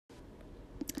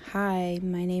Hi,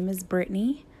 my name is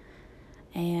Brittany,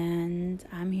 and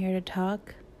I'm here to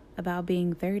talk about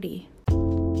being 30.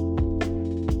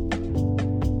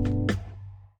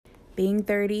 Being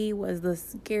 30 was the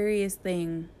scariest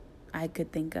thing I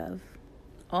could think of.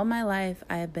 All my life,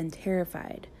 I have been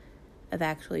terrified of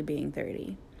actually being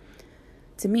 30.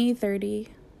 To me,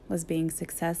 30 was being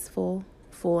successful,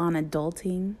 full-on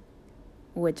adulting,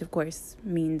 which of course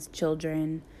means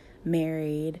children,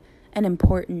 married, an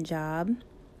important job,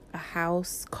 a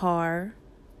house, car,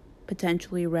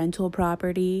 potentially rental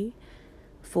property,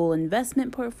 full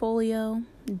investment portfolio,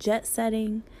 jet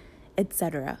setting,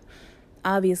 etc.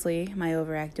 Obviously, my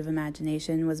overactive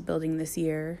imagination was building this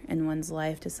year in one's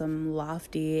life to some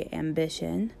lofty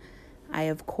ambition. I,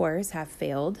 of course, have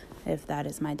failed, if that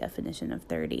is my definition of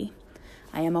 30.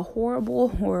 I am a horrible,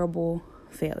 horrible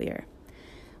failure,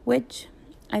 which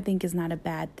I think is not a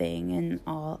bad thing in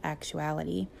all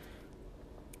actuality.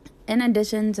 In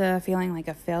addition to feeling like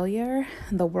a failure,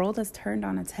 the world has turned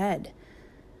on its head.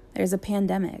 There's a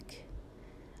pandemic.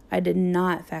 I did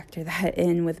not factor that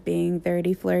in with being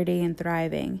 30, flirty, and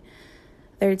thriving.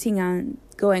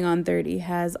 Going on 30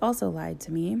 has also lied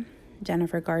to me.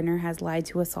 Jennifer Gardner has lied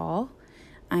to us all.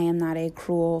 I am not a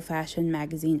cruel fashion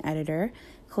magazine editor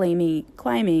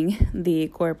climbing the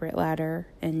corporate ladder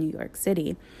in New York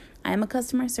City. I am a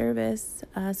customer service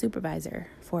supervisor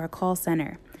for a call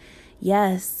center.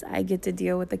 Yes, I get to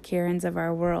deal with the Karens of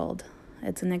our world.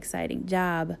 It's an exciting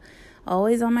job,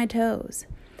 always on my toes.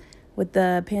 With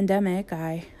the pandemic,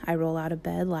 I roll out of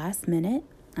bed last minute.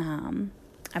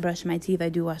 I brush my teeth, I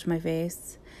do wash my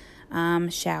face,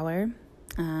 shower.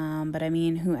 But I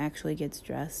mean, who actually gets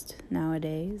dressed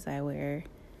nowadays? I wear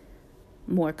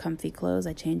more comfy clothes.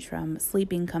 I change from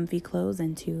sleeping comfy clothes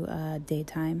into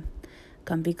daytime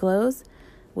comfy clothes,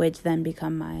 which then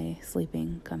become my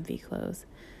sleeping comfy clothes.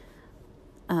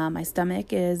 My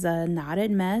stomach is a knotted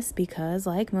mess because,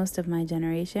 like most of my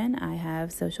generation, I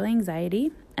have social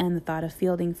anxiety, and the thought of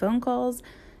fielding phone calls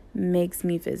makes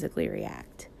me physically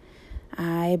react.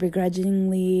 I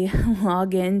begrudgingly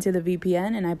log into the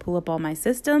VPN and I pull up all my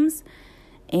systems,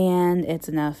 and it's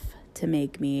enough to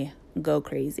make me go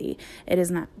crazy. It is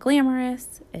not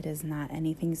glamorous. It is not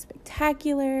anything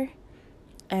spectacular,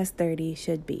 as 30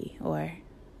 should be, or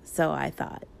so I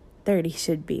thought 30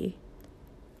 should be.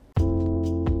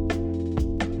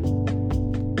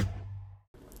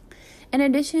 In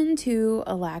addition to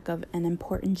a lack of an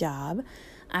important job,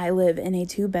 I live in a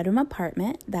 2-bedroom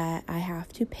apartment that I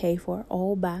have to pay for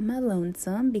all by my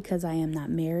lonesome because I am not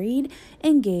married,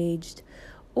 engaged,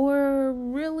 or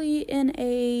really in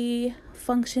a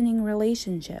functioning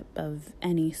relationship of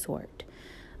any sort.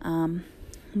 The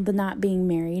not being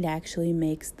married actually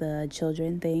makes the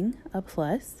children thing a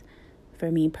plus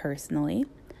for me personally.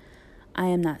 I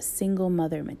am not single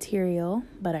mother material,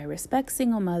 but I respect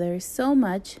single mothers so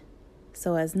much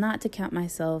so as not to count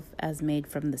myself as made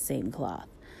from the same cloth.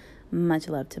 Much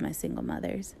love to my single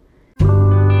mothers.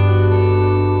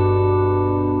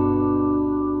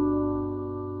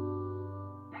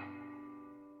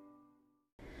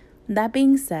 That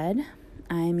being said,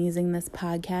 I am using this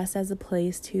podcast as a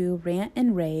place to rant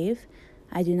and rave.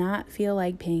 I do not feel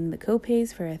like paying the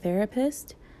copays for a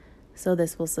therapist, so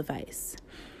this will suffice.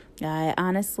 I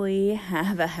honestly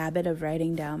have a habit of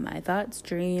writing down my thoughts,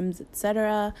 dreams,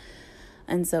 etc.,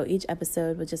 and so each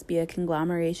episode would just be a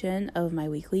conglomeration of my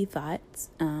weekly thoughts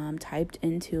typed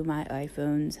into my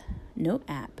iPhone's note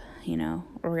app,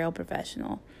 a real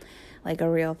professional, like a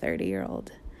real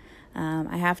 30-year-old.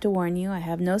 I have to warn you, I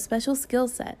have no special skill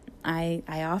set. I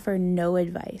offer no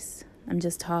advice. I'm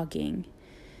just talking.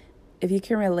 If you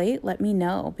can relate, let me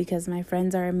know, because my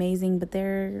friends are amazing, but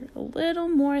they're a little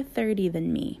more 30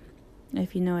 than me,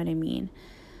 if you know what I mean.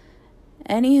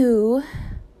 Anywho,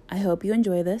 I hope you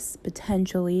enjoy this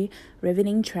potentially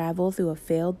riveting travel through a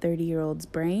failed 30-year-old's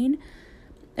brain.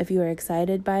 If you are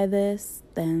excited by this,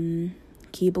 then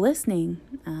keep listening.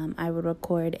 I will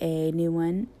record a new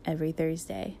one every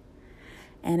Thursday.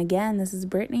 And again, this is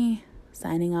Brittany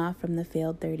signing off from the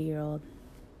failed 30-year-old.